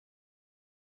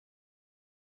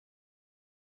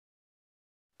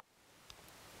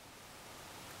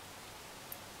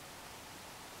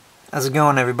How's it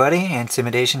going, everybody?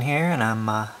 Antimidation here, and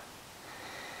I'm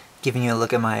giving you a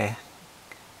look at my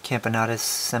Camponotus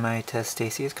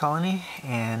semitestaceus colony,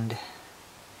 and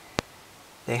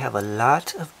they have a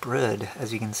lot of brood,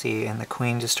 as you can see, and the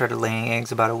queen just started laying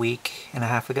eggs about a week and a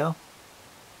half ago.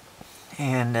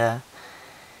 And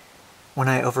when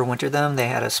I overwintered them, they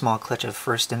had a small clutch of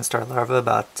first instar larvae,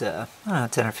 about I don't know,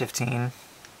 10 or 15.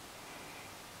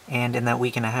 And in that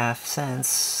week and a half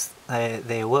since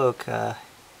they awoke,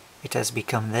 it has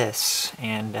become this,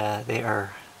 and they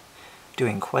are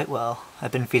doing quite well.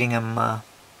 I've been feeding them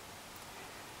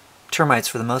termites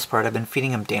for the most part. I've been feeding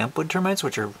them damp wood termites,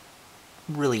 which are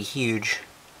really huge.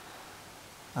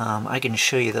 I can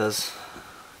show you those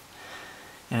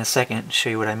in a second, show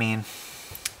you what I mean.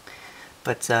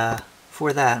 But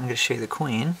for that, I'm going to show you the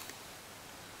queen.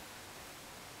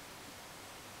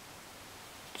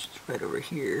 Just right over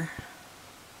here.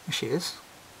 There she is.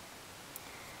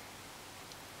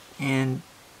 And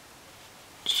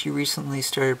she recently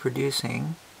started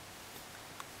producing.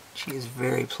 She is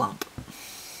very plump.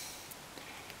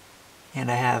 And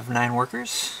I have 9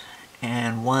 workers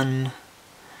and 1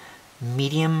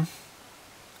 medium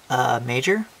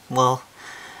major. Well,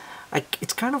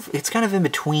 it's kind of in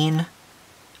between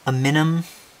a minim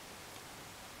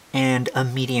and a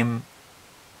medium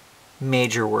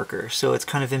major worker. So it's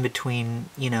kind of in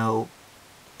between, you know,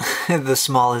 the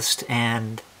smallest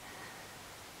and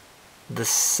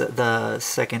the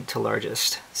second to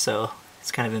largest. So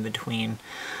it's kind of in between.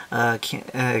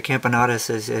 Camponotus,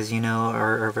 as you know,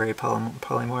 are very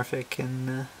polymorphic,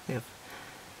 and they have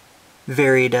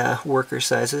varied worker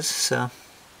sizes. So,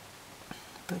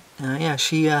 but yeah,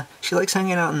 she likes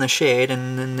hanging out in the shade,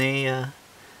 and then they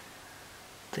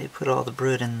put all the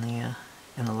brood in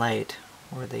the light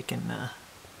where they can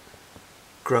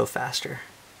grow faster.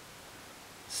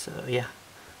 So yeah.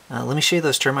 Let me show you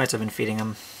those termites I've been feeding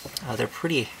them. They're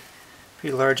pretty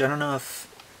large. I don't know if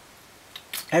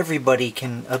everybody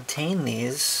can obtain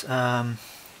these, but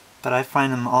I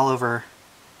find them all over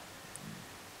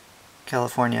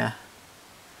California,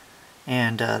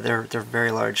 and they're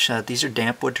very large. These are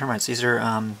damp wood termites. These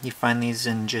are you find these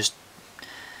in just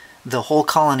the whole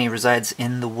colony resides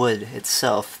in the wood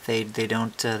itself. They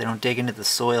don't dig into the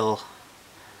soil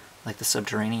like the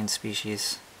subterranean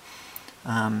species.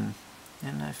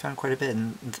 And I found quite a bit,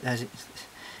 and as you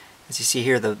see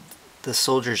here, the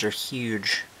soldiers are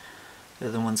huge. They're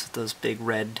the ones with those big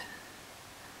red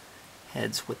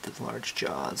heads with the large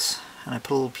jaws. And I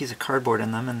put a little piece of cardboard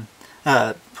in them, and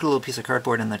put a little piece of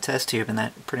cardboard in the test tube, and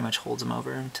that pretty much holds them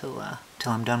over until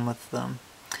I'm done with them,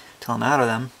 till I'm out of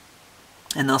them,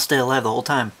 and they'll stay alive the whole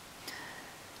time.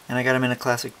 And I got them in a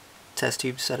classic test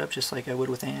tube setup, just like I would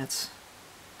with ants.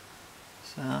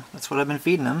 So that's what I've been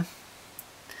feeding them.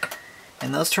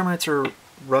 And those termites are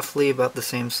roughly about the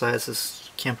same size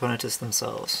as Camponotus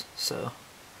themselves, so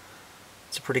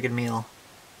it's a pretty good meal.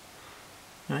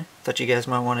 Anyway, thought you guys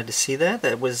might wanted to see that.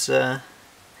 That was this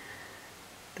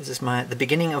is the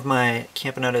beginning of my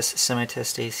Camponotus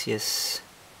semitestaceus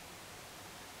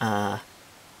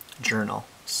journal.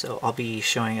 So I'll be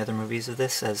showing other movies of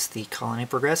this as the colony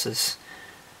progresses.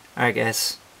 Alright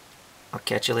guys, I'll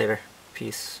catch you later.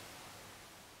 Peace.